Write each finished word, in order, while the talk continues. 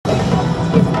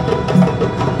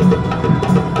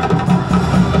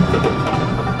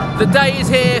The day is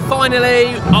here, finally,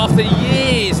 after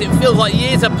years. It feels like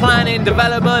years of planning,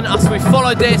 development. Us, we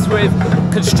followed this with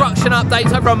construction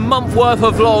updates, over a month worth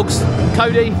of vlogs.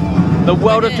 Cody, the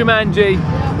World of Jumanji.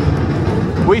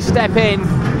 We step in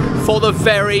for the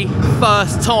very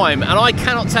first time, and I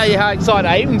cannot tell you how excited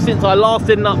I am. Even since I last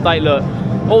did an update, look,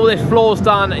 all this floor's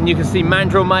done, and you can see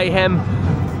Mandrill Mayhem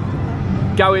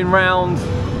going round.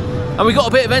 And we've got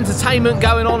a bit of entertainment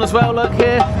going on as well, look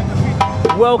here.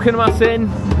 Welcome us in.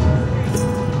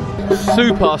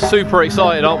 Super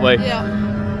excited, aren't we?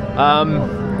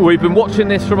 Yeah. We've been watching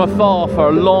this from afar for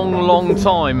a long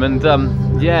time, and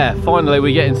yeah, finally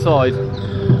we get inside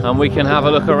and we can have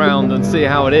a look around and see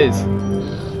how it is.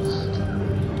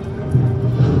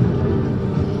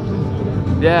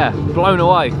 Yeah, blown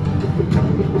away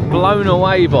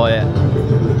by it.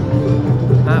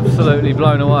 Absolutely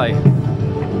blown away.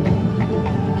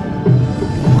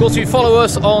 Of course, if you follow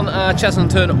us on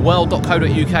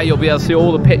chessingtonworld.co.uk, you'll be able to see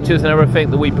all the pictures and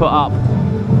everything that we put up.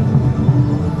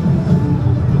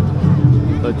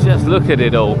 But just look at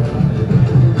it all.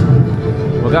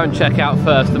 We'll go and check out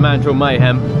first the Mandrill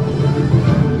Mayhem.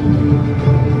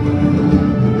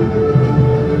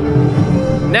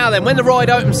 Now then, when the ride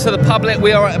opens to the public,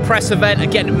 we are at a press event.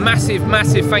 Again, massive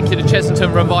thank you to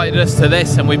Chessington for inviting us to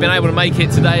this, and we've been able to make it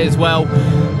today as well.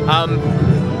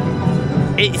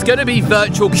 It's going to be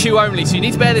virtual queue only, so you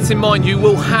need to bear this in mind. You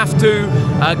will have to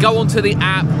go onto the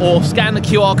app or scan the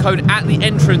QR code at the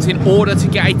entrance in order to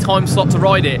get a time slot to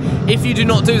ride it. If you do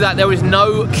not do that, there is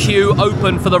no queue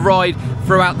open for the ride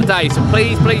throughout the day, so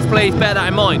please bear that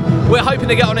in mind. We're hoping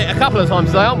to get on it a couple of times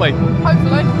today, aren't we?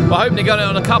 Hopefully. We're hoping to get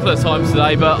on it a couple of times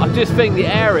today, but I just think the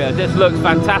area just looks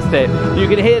fantastic. You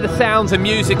can hear the sounds and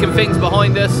music and things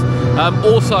behind us.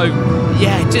 Also,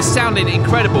 yeah, just sounding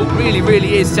incredible.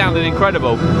 Really is sounding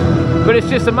incredible. But it's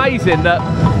just amazing that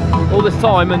all this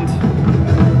time, and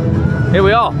here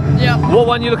we are. Yeah. What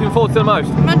one are you looking forward to the most?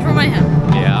 Mandrill Mayhem.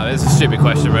 Yeah, it's a stupid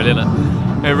question, really, isn't it?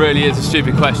 It really is a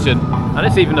stupid question. And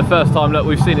it's even the first time that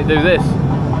we've seen it do this.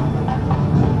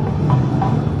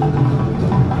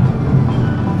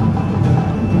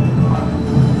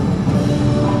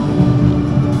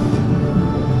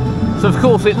 So of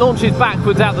course it launches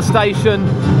backwards out the station,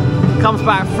 comes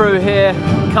back through here,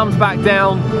 comes back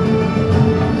down.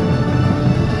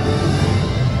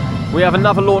 We have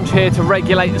another launch here to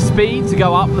regulate the speed, to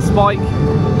go up the spike.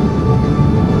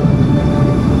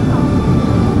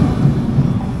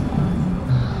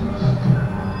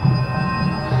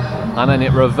 And then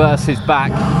it reverses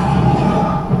back.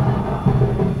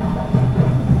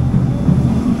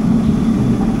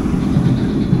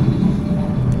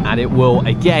 And it will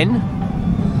again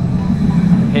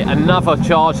hit another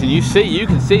charge, and you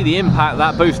can see the impact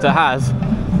that booster has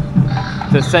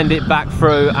to send it back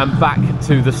through and back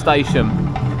to the station.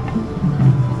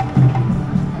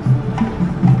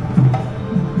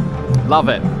 Love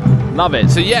it.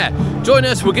 So yeah, join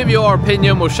us, we'll give you our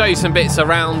opinion, we'll show you some bits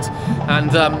around,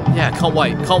 and yeah, can't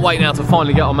wait now to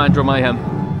finally get on Mandrill Mayhem.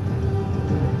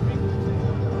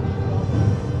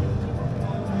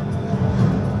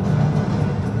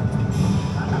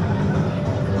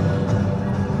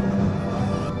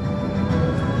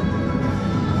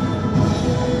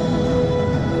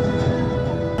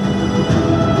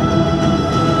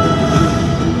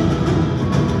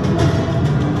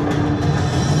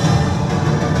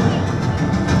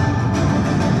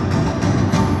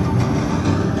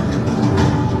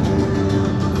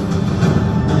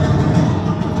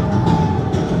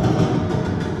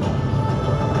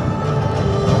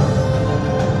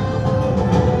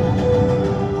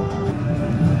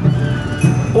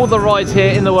 All the rides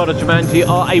here in the World of Jumanji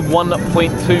are a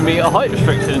 1.2 metre height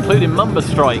restriction, including Mumba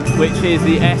Strike, which is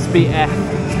the SBF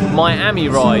Miami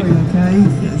ride. I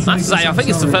have to say, I think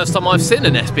it's the first time I've seen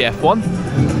an SBF one.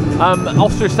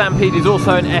 Ostrich Stampede is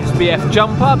also an SBF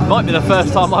jumper. Might be the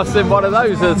first time I've seen one of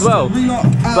those as well.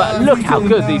 But look how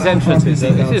good these entrances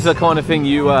are. This is the kind of thing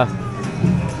you want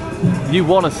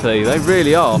to see. They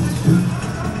really are.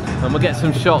 And we'll get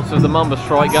some shots of the Mumba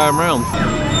Strike going round.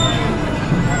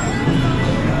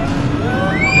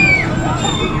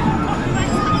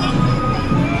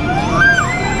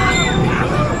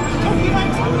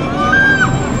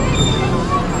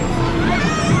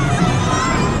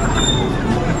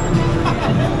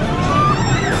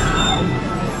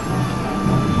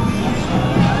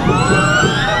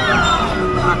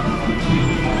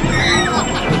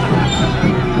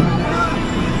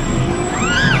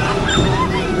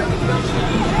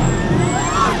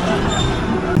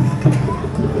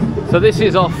 So this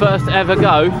is our first ever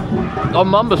go on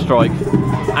Mumba Strike,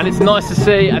 and it's nice to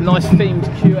see a nice themed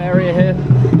queue area here.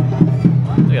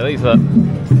 Look at these, look.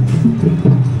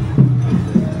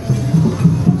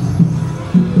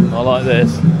 I like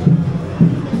this.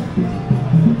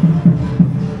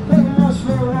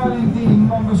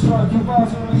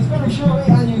 Very shortly,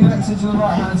 and you can exit to the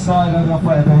right hand side of the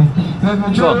operator booth.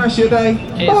 Enjoy the rest of your day.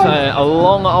 It's a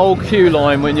long old queue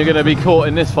line when you're going to be caught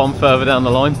in this one further down the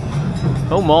line.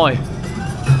 Oh my.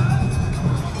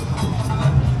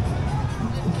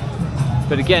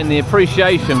 But again, the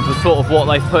appreciation for sort of what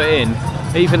they've put in,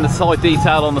 even the side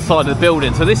detail on the side of the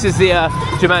building. So this is the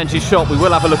Jumanji shop. We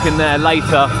will have a look in there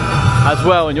later as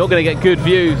well, and you're going to get good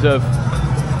views of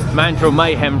Mandrill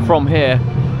Mayhem from here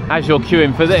as you're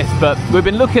queuing for this. But we've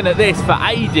been looking at this for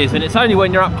ages, and it's only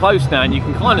when you're up close now and you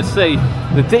can kind of see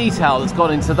the detail that's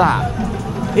gone into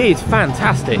that. It is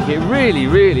fantastic. It really,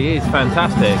 really is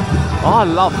fantastic. I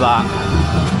love that.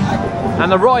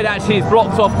 And the ride actually is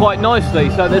blocked off quite nicely,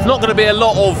 so there's not going to be a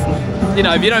lot of, you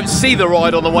know, if you don't see the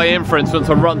ride on the way in, for instance,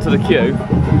 and run to the queue,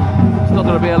 there's not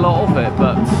going to be a lot of it.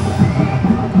 But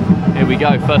here we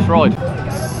go, first ride.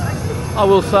 I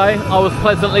will say I was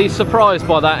pleasantly surprised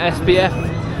by that SBF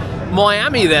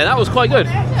Miami there. That was quite good.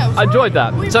 Yeah, I enjoyed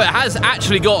that. So it has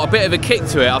actually got a bit of a kick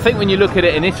to it. I think when you look at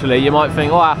it initially, you might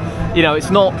think, oh, you know, it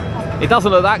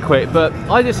doesn't look that quick, but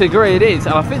I disagree, it is.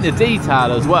 And I think the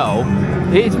detail as well,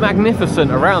 it's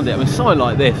magnificent around it. I mean, something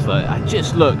like this, it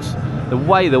just looks, the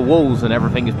way the walls and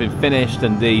everything has been finished,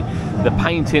 and the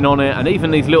painting on it, and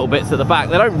even these little bits at the back,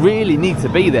 they don't really need to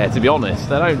be there, to be honest.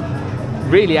 They don't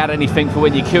really add anything for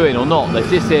when you're queuing or not. They're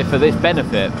just here for this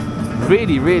benefit.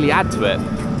 Really, really add to it.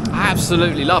 I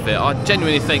absolutely love it. I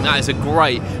genuinely think that is a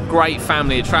great, great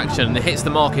family attraction, and it hits the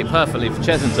market perfectly for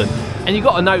Chessington. And you've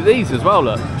got to note these as well,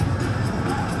 look.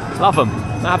 Love them.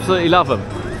 Absolutely love them.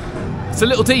 It's the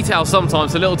little details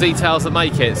sometimes, the little details that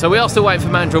make it. So we are still waiting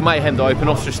for Mandrill Mayhem to open.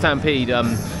 Ostrich Stampede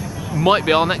might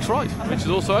be our next ride, which is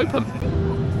also open.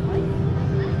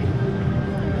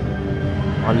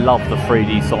 I love the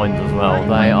 3D signs as well.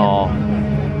 They are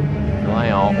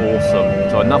awesome.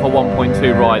 So another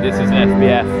 1.2 ride. This is an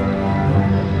FBF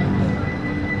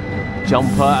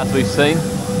jumper, as we've seen.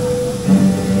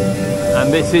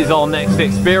 And this is our next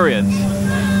experience.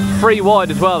 3 wide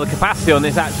as well. The capacity on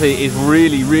this actually is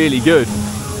really, really good.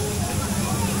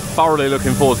 Thoroughly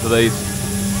looking forward to these.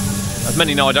 As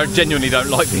many know, I genuinely don't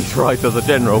like these rides as a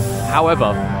general.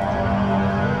 However,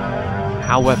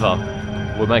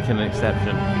 we're making an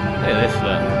exception. Look at this,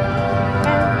 look.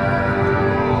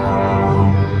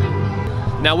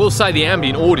 Now, we'll say the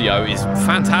ambient audio is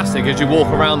fantastic as you walk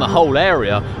around the whole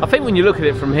area. I think when you look at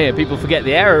it from here, people forget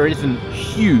the area isn't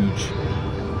huge.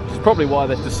 Which is probably why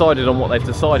they've decided on what they've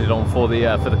decided on for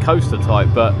the coaster type.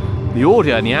 But the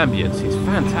audio and the ambience is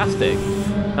fantastic.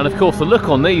 And of course, the look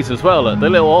on these as well, look, the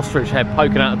little ostrich head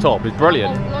poking out the top is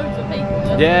brilliant. Loads of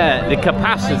people. Yeah, the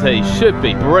capacity should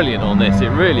be brilliant on this. It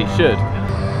really should.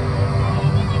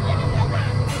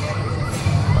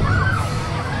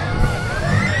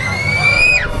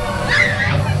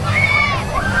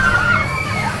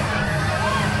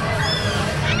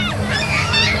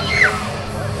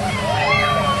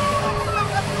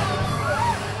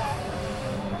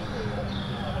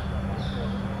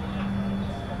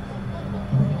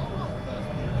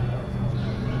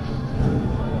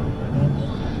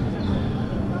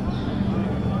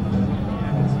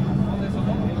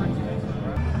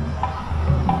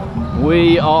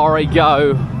 We are a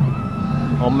go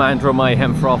on Mandrill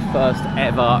Mayhem for our first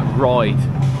ever ride.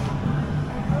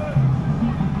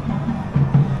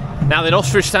 Now then,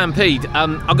 Ostrich Stampede,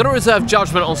 I'm going to reserve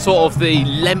judgment on sort of the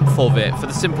length of it, for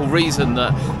the simple reason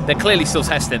that they're clearly still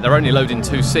testing it. They're only loading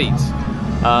 2 seats.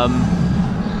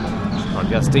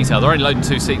 That's detail. They're only loading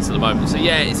 2 seats at the moment, so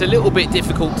yeah, it's a little bit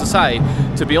difficult to say,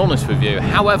 to be honest with you.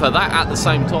 However, that at the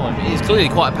same time is clearly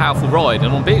quite a powerful ride,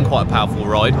 and on being quite a powerful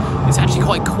ride, it's actually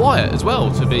quite quiet as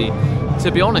well, to be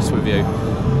honest with you.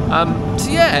 So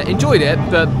yeah, enjoyed it,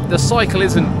 but the cycle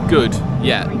isn't good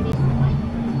yet.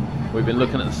 We've been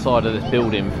looking at the side of this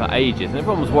building for ages, and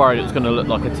everyone was worried it was going to look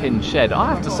like a tin shed.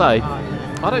 I have to say,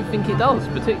 I don't think it does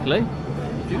particularly.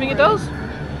 Do you think it does?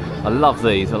 I love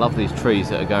these trees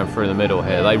that are going through the middle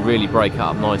here. They really break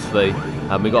up nicely.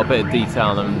 We've got a bit of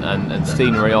detail and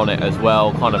scenery on it as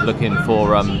well, kind of looking for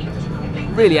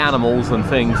really animals and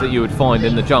things that you would find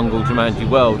in the jungle Jumanji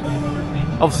world.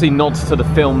 Obviously nods to the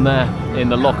film there in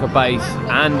the locker base,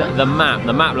 and the map.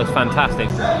 The map looks fantastic.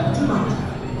 It's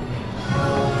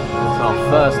our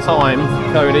first time,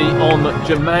 Cody, on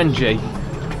Jumanji.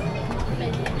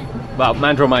 Well,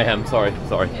 Mandrill Mayhem, sorry,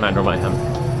 Mandrill Mayhem.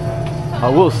 I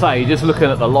will say, just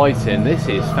looking at the lighting, this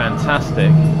is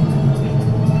fantastic.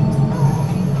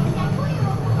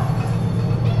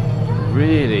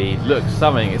 Really looks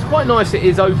something. It's quite nice. It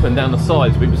is open down the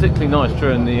sides, but particularly nice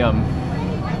during the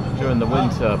during the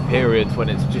winter periods when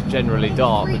it's just generally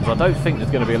dark, because I don't think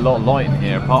there's going to be a lot of light in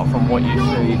here apart from what you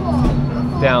see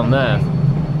down there.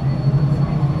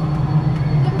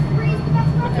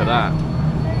 Look at that.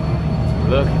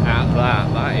 Look at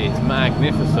that. That is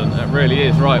magnificent. That really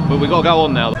is. Right, but we've got to go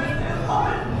on now.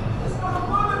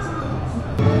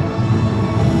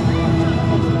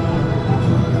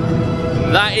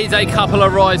 That is a couple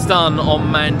of rides done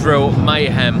on Mandrill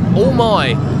Mayhem. Oh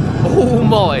my, oh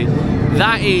my.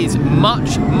 That is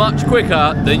much, much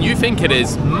quicker than you think it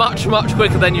is. Much, much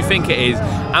quicker than you think it is.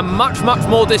 And much, much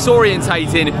more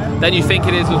disorientating than you think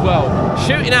it is as well.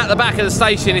 Shooting out the back of the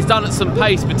station is done at some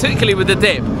pace, particularly with the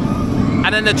dip.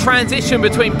 And then the transition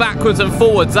between backwards and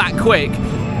forwards that quick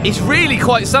is really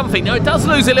quite something. Now, it does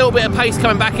lose a little bit of pace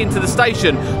coming back into the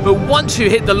station, but once you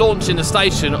hit the launch in the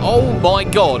station, oh my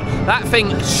god, that thing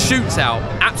shoots out,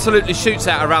 absolutely shoots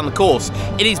out around the course.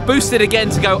 It is boosted again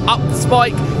to go up the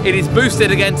spike, it is boosted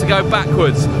again to go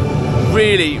backwards.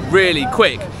 Really, really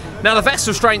quick. Now, the vest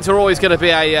restraints are always going to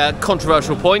be a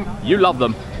controversial point. You love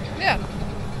them. Yeah.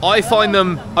 I find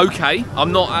them okay.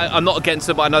 I'm not against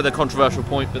them, but I know they're a controversial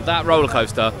point, but that roller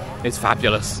coaster is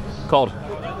fabulous. Cod.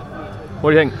 What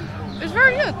do you think? It's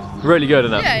very good. Really good,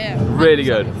 isn't it? Yeah, yeah. Really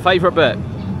good. Favourite bit?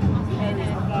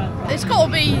 It's got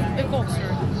to be the coaster.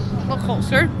 What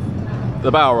coaster?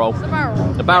 The barrel roll. The barrel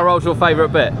roll. The barrel roll's your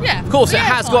favourite bit? Yeah. Of course, it Yeah,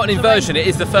 has it's got an fun. inversion. It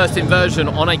is the first inversion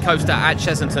on a coaster at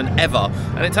Chessington ever,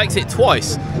 and it takes it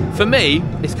twice. For me,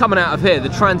 it's coming out of here. The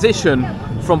transition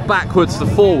from backwards to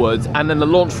forwards, and then the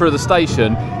launch through the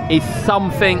station is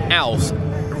something else.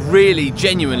 Really,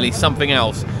 genuinely something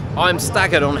else. I'm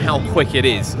staggered on how quick it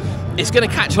is. It's going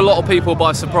to catch a lot of people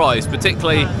by surprise,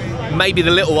 particularly maybe the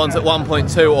little ones at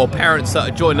 1.2 or parents that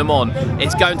are joining them on.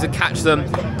 It's going to catch them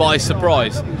by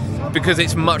surprise because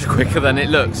it's much quicker than it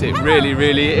looks. It really,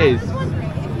 really is. Directly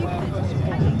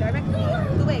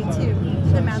the way to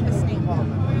the Mumba Snake.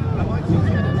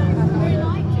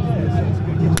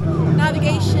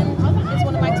 Navigation is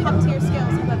one of my top tier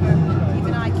skills, however,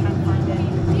 even I can't find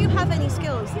it. Do you have any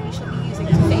skills that we should be using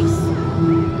to face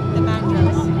the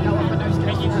mandrills?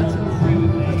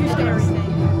 Interesting.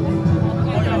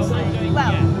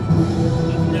 Well,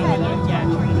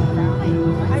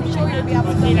 I'm sure you'll be able to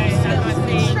find your skills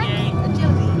in strength,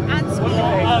 agility, and speed,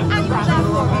 and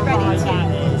therefore be ready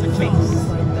to face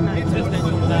the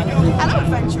mandrills. Hello,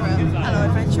 adventurer. Hello,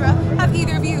 adventurer. Have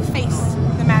either of you faced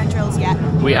the mandrills yet?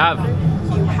 We have.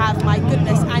 You have, my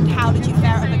goodness. And how did you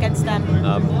fare up against them?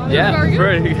 Yeah, Very good.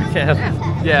 pretty good.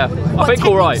 Yeah. I think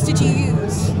all right. What techniques did you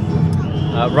use?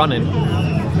 Running.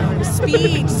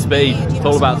 Speed. Speed. You It's know,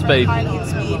 all about someone speed. highly in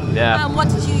speed. Yeah. What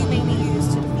did you mainly use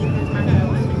to defeat those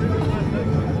mandrills?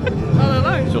 I don't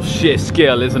know. It's your sheer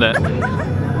skill, isn't it?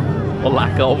 Or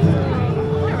lack of.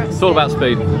 It's all about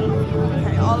speed.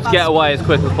 Okay, all about Get away speed. as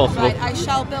quick as possible. Right, I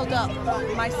shall build up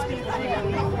my speed before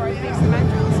I face the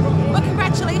mandrills. Well,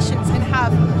 congratulations, and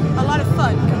have a lot of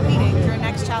fun competing for your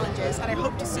next challenges, and I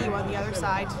hope to see you on the other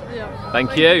side. Yeah.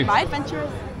 Thank you. Bye, adventurers.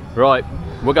 Right,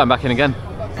 we're going back in again.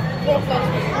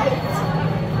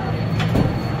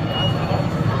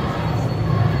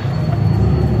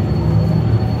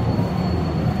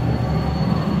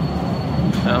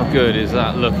 How good is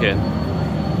that looking?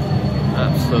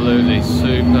 Absolutely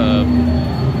superb.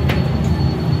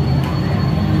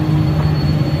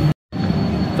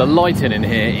 The lighting in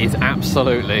here is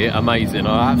absolutely amazing.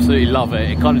 I absolutely love it.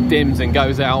 It kind of dims and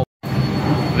goes out.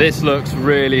 This looks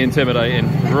really intimidating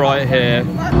right here.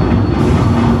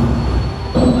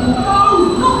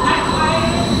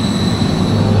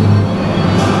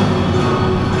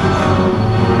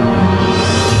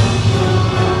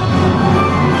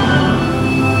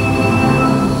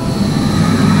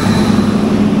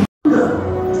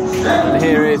 And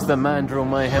here is the Mandrill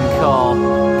Mayhem car.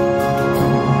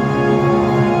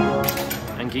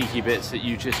 And geeky bits that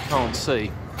you just can't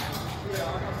see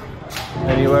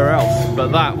anywhere else.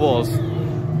 But that was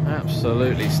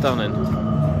absolutely stunning.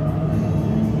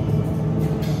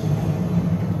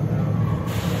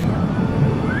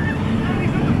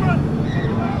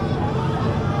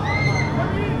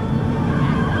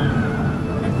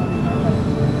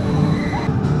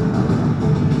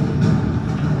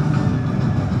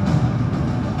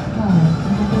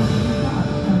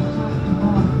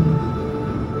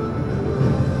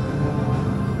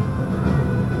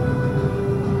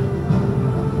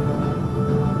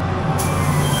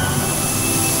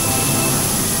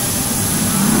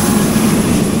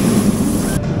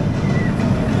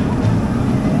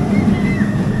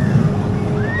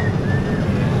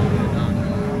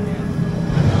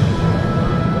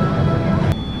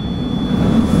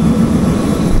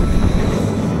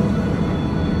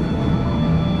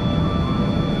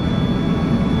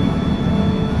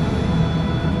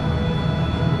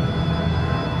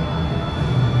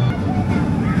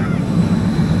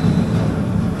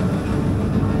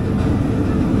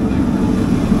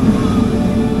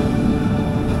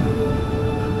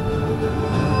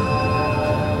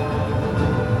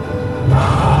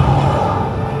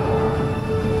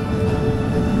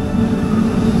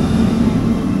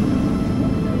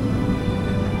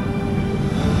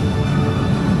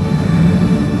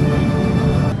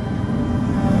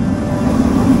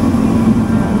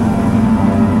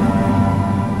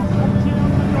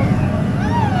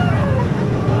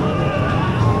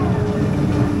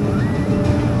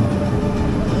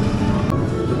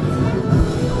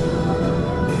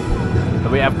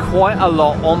 have quite a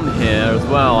lot on here as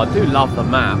well. I do love the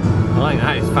map. I think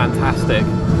that is fantastic.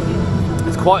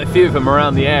 There's quite a few of them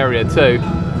around the area too.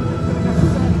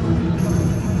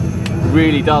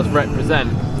 Really does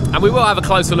represent. And we will have a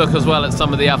closer look as well at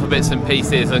some of the other bits and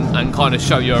pieces and kind of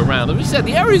show you around. As we said,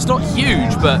 the area is not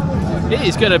huge, but it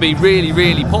is going to be really,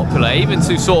 really popular, even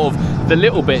to sort of the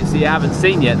little bits that you haven't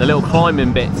seen yet, the little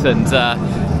climbing bits and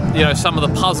you know, some of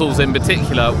the puzzles in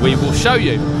particular we will show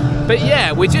you. But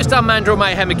yeah, we just done Mandrill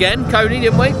Mayhem again, Cody,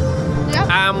 didn't we?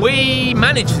 Yeah. And we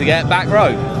managed to get back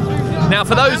row. Now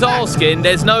for those asking,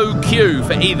 there's no queue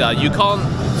for either. You can't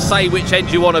say which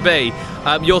end you want to be.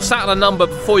 You're sat on a number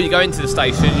before you go into the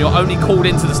station. You're only called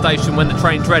into the station when the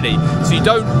train's ready. So you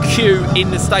don't queue in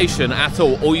the station at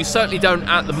all, or you certainly don't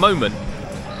at the moment.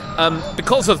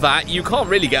 Because of that, you can't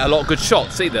really get a lot of good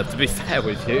shots either, to be fair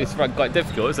with you. It's quite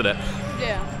difficult, isn't it?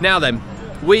 Yeah. Now then,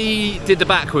 we did the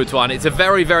backwards one. It's a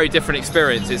very, very different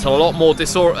experience. It's a lot more Is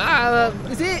it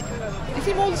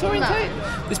more disorientating?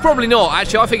 No. It's probably not.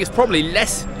 Actually, I think it's probably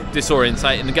less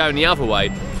disorientating than going the other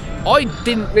way. I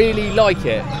didn't really like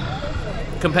it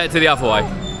compared to the other way.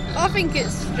 I think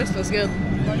it's just as good.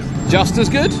 Just as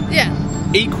good? Yeah.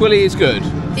 Equally as good?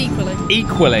 Equally.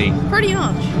 Equally? Pretty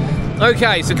much.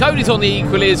 Okay, so Cody's on the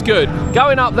equally as good.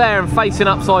 Going up there and facing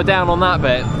upside down on that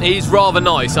bit is rather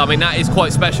nice. I mean, that is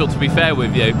quite special, to be fair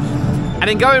with you. And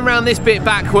then going around this bit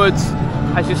backwards,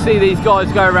 as you see these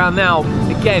guys go around now,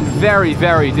 again, very,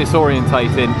 very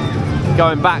disorientating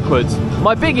going backwards.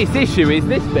 My biggest issue is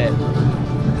this bit.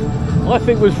 I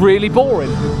think was really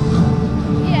boring.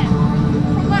 Yeah,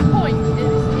 from that point,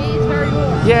 it is very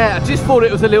boring. Yeah, I just thought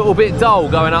it was a little bit dull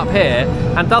going up here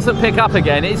and doesn't pick up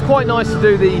again. It's quite nice to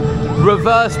do the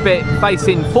reverse bit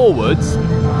facing forwards,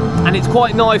 and it's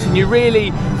quite nice, and you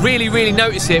really, really, really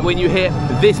notice it when you hit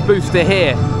this booster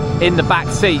here in the back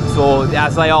seats, or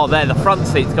as they are there, the front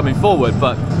seats coming forward,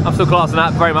 but I'm still classing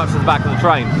that very much as the back of the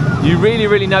train. You really,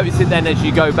 really notice it then as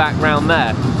you go back round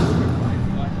there.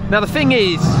 Now the thing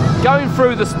is, going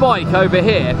through the spike over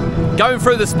here, going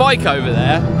through the spike over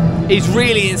there is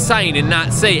really insane in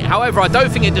that seat. However, I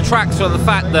don't think it detracts from the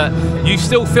fact that you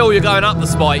still feel you're going up the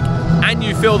spike and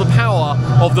you feel the power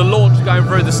of the launch going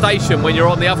through the station when you're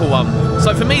on the other one.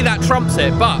 So for me, that trumps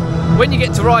it. But when you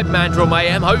get to ride Mandrill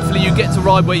Mayhem, hopefully you get to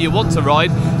ride where you want to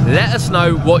ride. Let us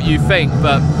know what you think,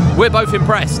 but we're both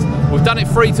impressed. We've done it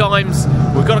 3 times,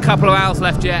 we've got a couple of hours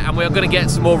left yet, and we're going to get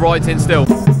some more rides in still.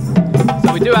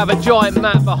 So we do have a giant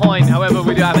map behind, however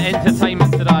we do have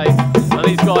entertainment today, and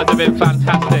these guys have been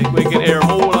fantastic. We can hear them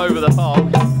all over the park.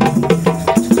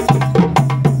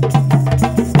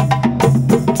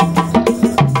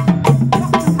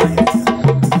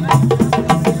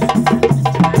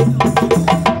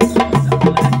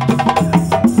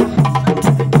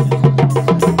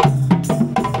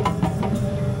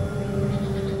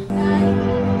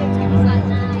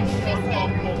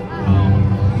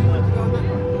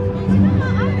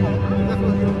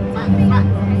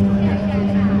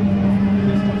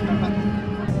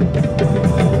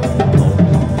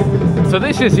 So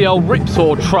this is the old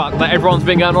Ripsaw truck that everyone's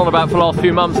been going on about for the last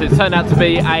few months. It's turned out to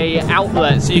be a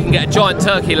outlet, so you can get a giant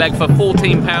turkey leg for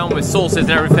 £14 with sauces and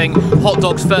everything. Hot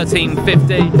dogs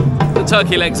 $13.50. The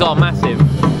turkey legs are massive.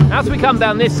 As we come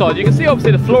down this side, you can see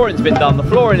obviously the flooring's been done. The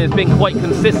flooring has been quite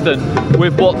consistent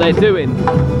with what they're doing.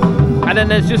 And then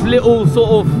there's just little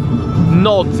sort of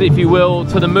nods, if you will,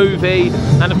 to the movie.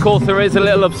 And of course there is a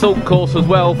little assault course as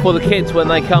well for the kids when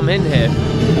they come in here.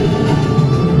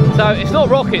 So it's not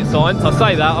rocket science, I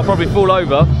say that, I'll probably fall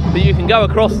over, but you can go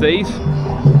across these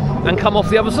and come off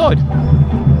the other side.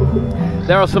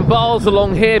 There are some bars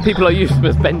along here. People are using them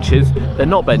as benches. They're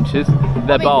not benches,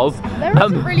 they're bars. There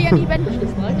aren't really any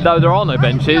benches though. No, there are no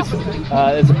benches.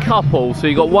 There's a couple, so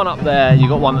you got one up there, you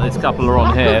got one that this couple are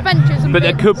on here. But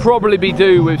there could probably be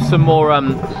do with some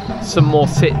more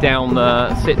sit down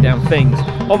things.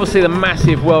 Obviously the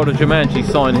massive World of Jumanji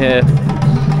sign here.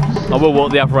 I will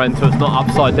walk the other end so it's not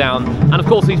upside down. And of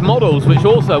course these models, which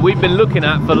also we've been looking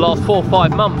at for the last 4 or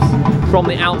 5 months from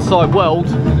the outside world.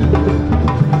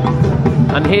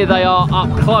 And here they are up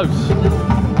close.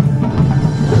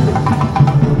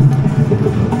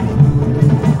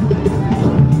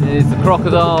 Here's the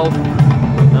crocodile.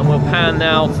 And we'll pan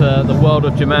now to the World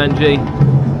of Jumanji.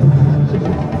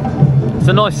 It's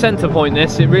a nice centre point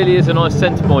this, it really is a nice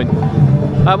centre point.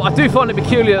 I do find it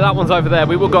peculiar that one's over there.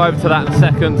 We will go over to that in a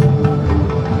second.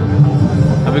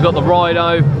 And we've got the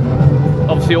Rhino,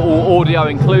 obviously all audio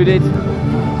included.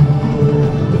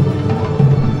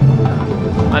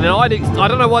 And then I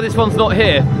don't know why this one's not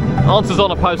here. Answer's on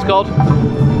a postcard.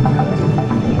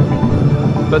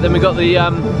 But then we've got the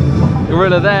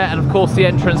gorilla there, and of course the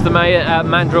entrance to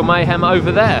Mandrill Mayhem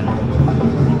over there.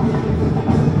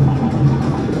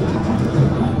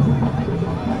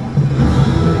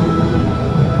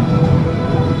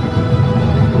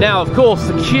 Now, of course,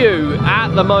 the queue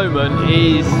at the moment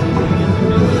is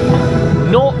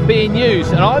not being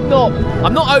used, and I'm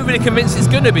not overly convinced it's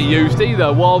going to be used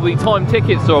either while the time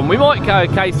tickets are on. We might go a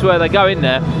case where they go in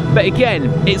there, but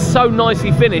again, it's so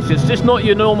nicely finished. It's just not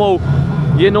your normal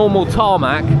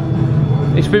tarmac.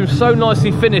 It's been so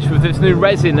nicely finished with this new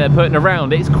resin they're putting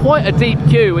around. It's quite a deep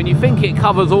queue, and you think it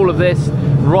covers all of this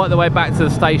right the way back to the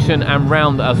station and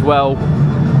round as well.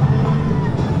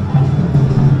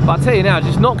 But I tell you now,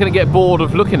 just not going to get bored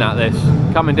of looking at this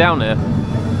coming down here.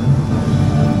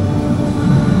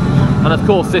 And of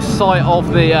course this site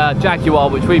of the Jaguar,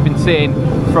 which we've been seeing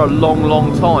for a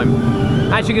long time.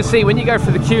 As you can see, when you go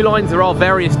through the queue lines, there are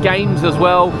various games as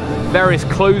well, various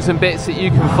clues and bits that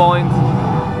you can find.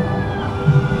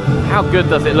 How good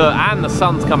does it look? And the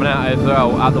sun's coming out as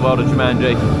well at the World of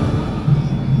Jumanji.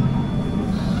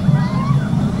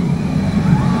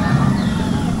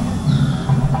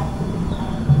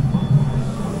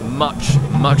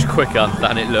 Much quicker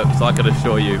than it looks, I can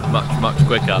assure you. Much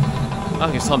quicker. I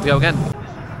think it's time to go again.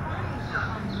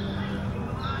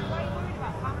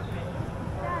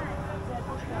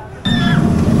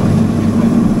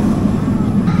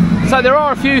 So there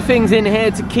are a few things in here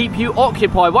to keep you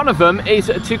occupied. One of them is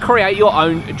to create your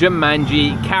own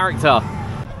Jumanji character.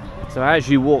 So as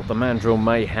you walk the Mandrill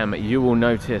Mayhem, you will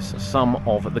notice some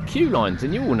of the queue lines,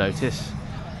 and you will notice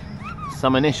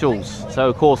some initials. So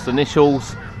of course the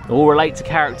initials all relate to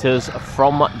characters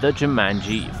from the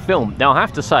Jumanji film. Now I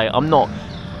have to say, I'm not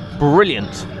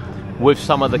brilliant with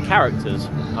some of the characters,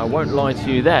 I won't lie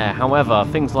to you there. However,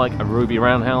 things like a Ruby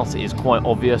Roundhouse is quite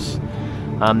obvious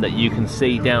that you can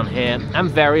see down here, and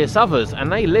various others,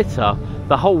 and they litter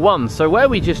the whole one. So where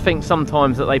we just think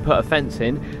sometimes that they put a fence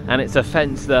in and it's a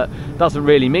fence that doesn't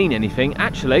really mean anything,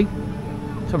 actually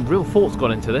some real thought's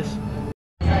gone into this.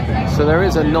 So there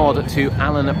is a nod to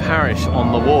Alan Parrish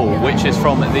on the wall, which is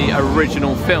from the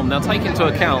original film. Now take into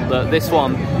account that this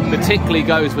one particularly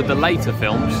goes with the later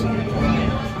films.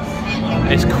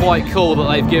 It's quite cool that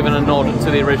they've given a nod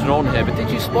to the original on here, but did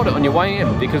you spot it on your way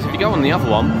in? Because if you go on the other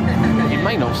one, you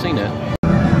may not have seen it.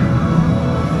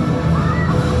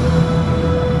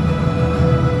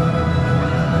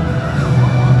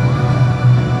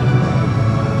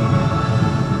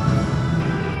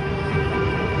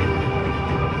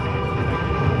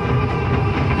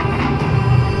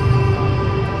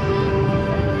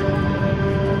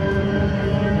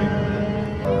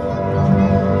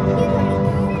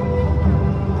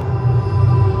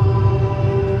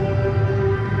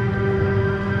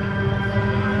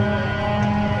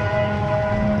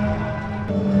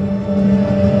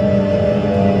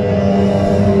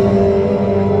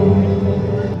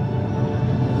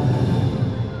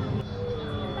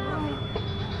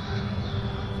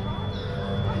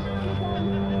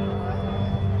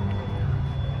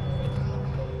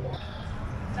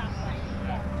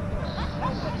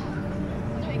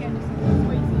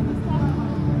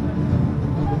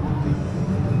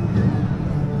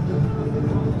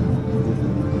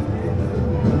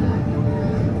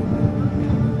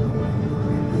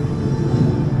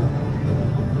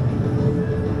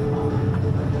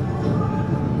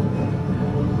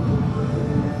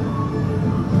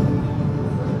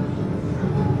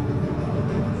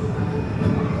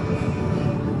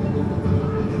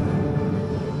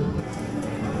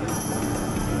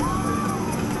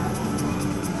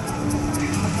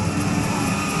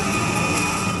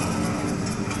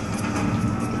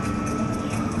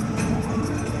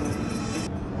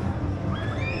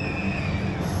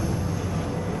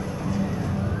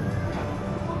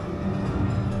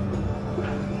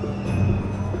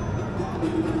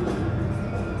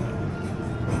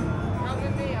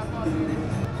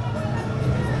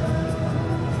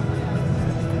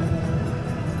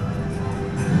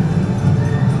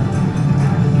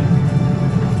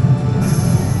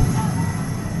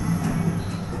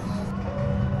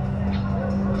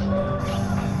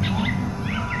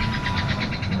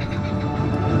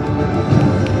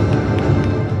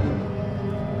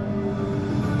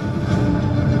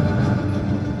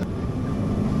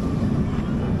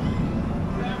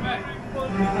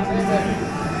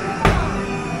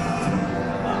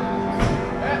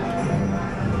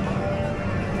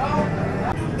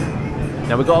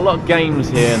 Now we've got a lot of games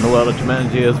here in the World of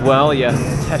Jumanji as well. Yeah,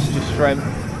 test your strength,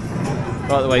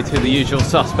 right the way to the usual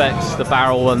suspects, the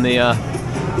barrel and the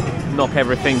knock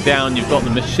everything down. You've got the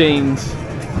machines,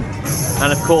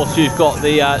 and of course you've got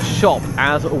the shop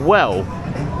as well.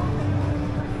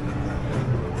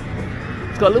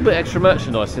 got a little bit extra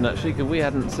merchandise in actually, because we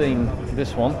hadn't seen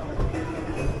this one.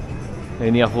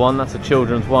 And the other one, that's a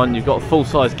children's one. You've got a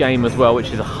full-size game as well,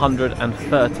 which is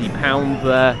 £130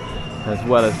 there, as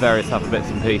well as various other bits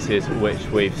and pieces, which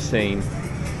we've seen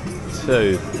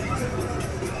too.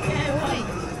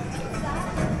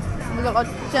 We've got like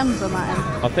gems on that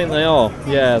end. I think they are.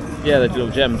 Yeah, they're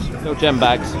little gems, little gem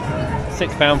bags.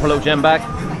 £6 for a little gem bag.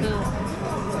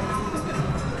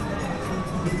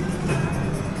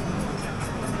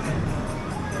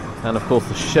 And of course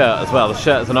the shirt as well. The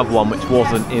shirt is another one which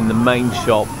wasn't in the main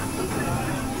shop.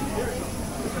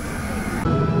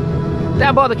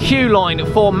 Down by the queue line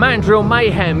for Mandrill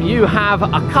Mayhem, you have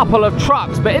a couple of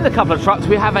trucks, but in the couple of trucks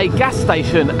we have a gas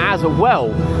station as well.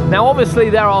 Now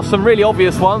obviously there are some really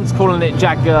obvious ones, calling it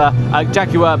Jaguar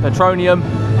Petroleum.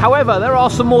 However, there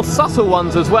are some more subtle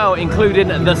ones as well, including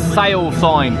the sale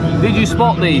sign. Did you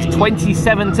spot these?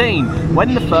 2017,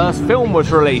 when the first film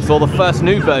was released, or the first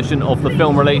new version of the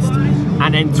film released,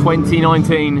 and then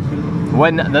 2019,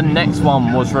 when the next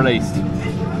one was released.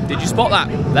 Did you spot that?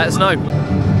 Let us know.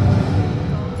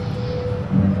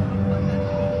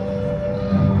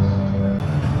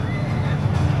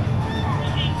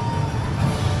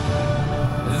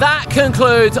 That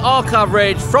concludes our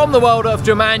coverage from the World of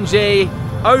Jumanji,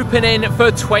 opening for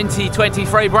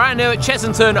 2023, brand new at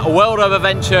Chessington World of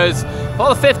Adventures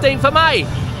for the 15th of May.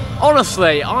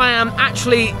 Honestly, I am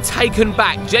actually taken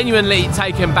back, genuinely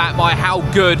taken back by how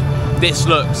good this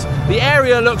looks. The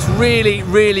area looks really,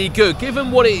 really good, given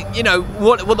what it, you know,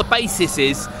 what the basis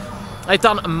is. They've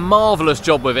done a marvellous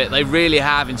job with it. They really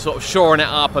have, in sort of shoring it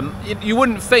up. And you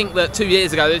wouldn't think that 2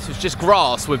 years ago this was just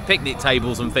grass with picnic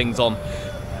tables and things on.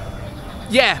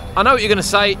 Yeah, I know what you're going to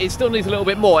say, it still needs a little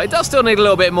bit more. It does still need a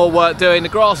little bit more work doing. The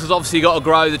grass has obviously got to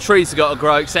grow, the trees have got to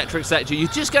grow, etc, etc. You're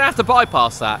just going to have to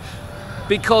bypass that,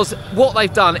 because what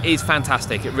they've done is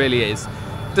fantastic, it really is.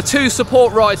 The two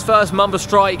support rides first, Mumba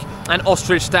Strike and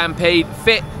Ostrich Stampede,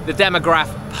 fit the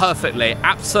demographic perfectly,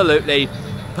 absolutely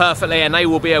perfectly, and they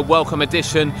will be a welcome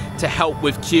addition to help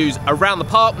with queues around the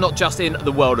park, not just in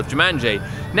the World of Jumanji.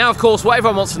 Now, of course, what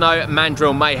everyone wants to know,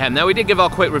 Mandrill Mayhem. Now, we did give our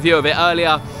quick review of it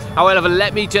earlier. However,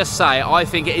 let me just say, I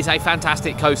think it is a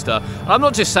fantastic coaster. And I'm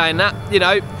not just saying that, you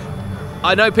know,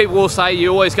 I know people will say you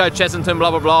always go to Chessington,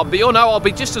 blah, blah, blah, but you'll know I'll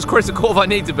be just as critical if I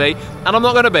need to be, and I'm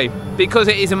not going to be, because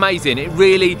it is amazing. It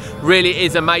really, really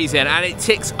is amazing, and it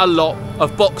ticks a lot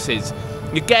of boxes.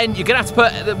 Again, you're going to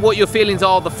have to put what your feelings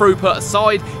are, the throughput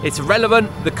aside. It's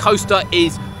irrelevant. The coaster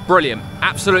is brilliant,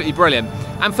 absolutely brilliant.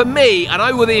 And for me, I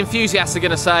know what the enthusiasts are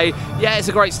going to say, yeah, it's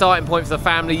a great starting point for the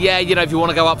family. Yeah, you know, if you want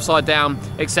to go upside down,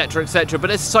 etc, etc. But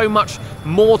there's so much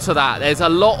more to that. There's a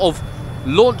lot of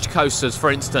launch coasters,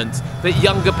 for instance, that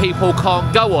younger people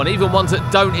can't go on, even ones that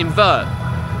don't invert.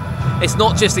 It's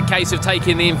not just a case of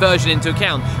taking the inversion into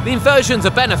account. The inversion's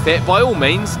a benefit by all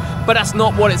means, but that's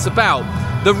not what it's about.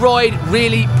 The ride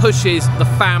really pushes the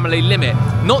family limit,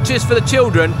 not just for the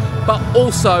children, but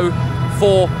also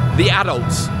for the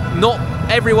adults. Not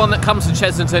everyone that comes to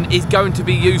Chessington is going to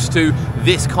be used to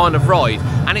this kind of ride.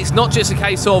 And it's not just a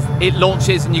case of it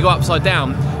launches and you go upside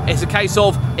down. It's a case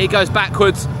of it goes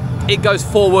backwards, it goes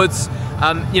forwards.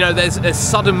 You know, there's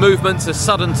sudden movements, there's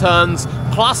sudden turns,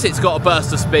 plus it's got a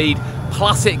burst of speed,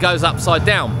 plus it goes upside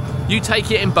down. You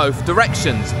take it in both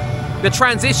directions. The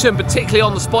transition, particularly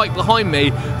on the spike behind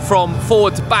me, from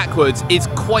forward to backwards is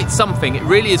quite something. It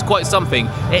really is quite something.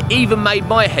 It even made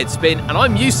my head spin, and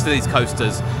I'm used to these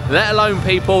coasters, let alone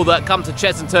people that come to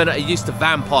Chessington are used to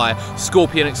Vampire,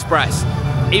 Scorpion Express.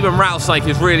 Even Rattlesnake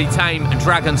is really tame, and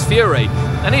Dragon's Fury.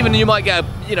 And even you might get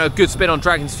a good spin on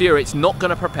Dragon's Fury, it's not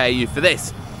going to prepare you for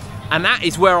this. And that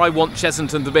is where I want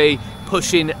Chessington to be,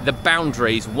 pushing the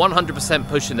boundaries, 100%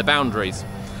 pushing the boundaries.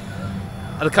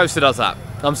 And the coaster does that.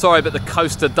 I'm sorry, but the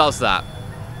coaster does that.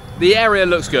 The area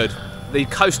looks good. The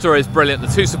coaster is brilliant. The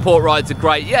two support rides are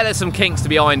great. Yeah, there's some kinks to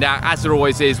be ironed out, as there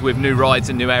always is with new rides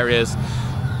in new areas.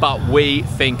 But we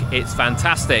think it's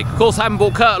fantastic. Of course, I haven't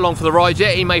brought Kurt along for the ride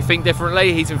yet. He may think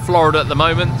differently. He's in Florida at the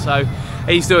moment, so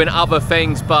he's doing other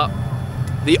things. But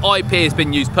the IP has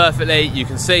been used perfectly. You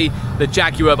can see the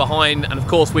Jaguar behind, and of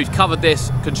course we've covered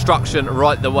this construction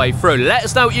right the way through. Let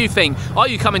us know what you think. Are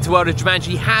you coming to World of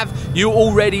Jumanji? Have you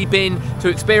already been to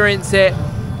experience it?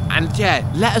 And yeah,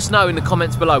 let us know in the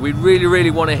comments below. We really, really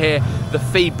want to hear the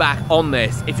feedback on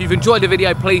this. If you've enjoyed the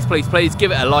video, please, please, please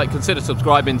give it a like. Consider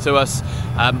subscribing to us.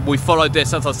 We've followed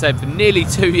this, as I said, for nearly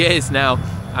 2 years now.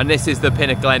 And this is the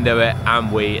pinnacle end of it, and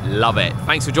we love it.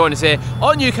 Thanks for joining us here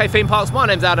on UK Theme Parks. My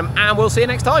name's Adam, and we'll see you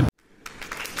next time.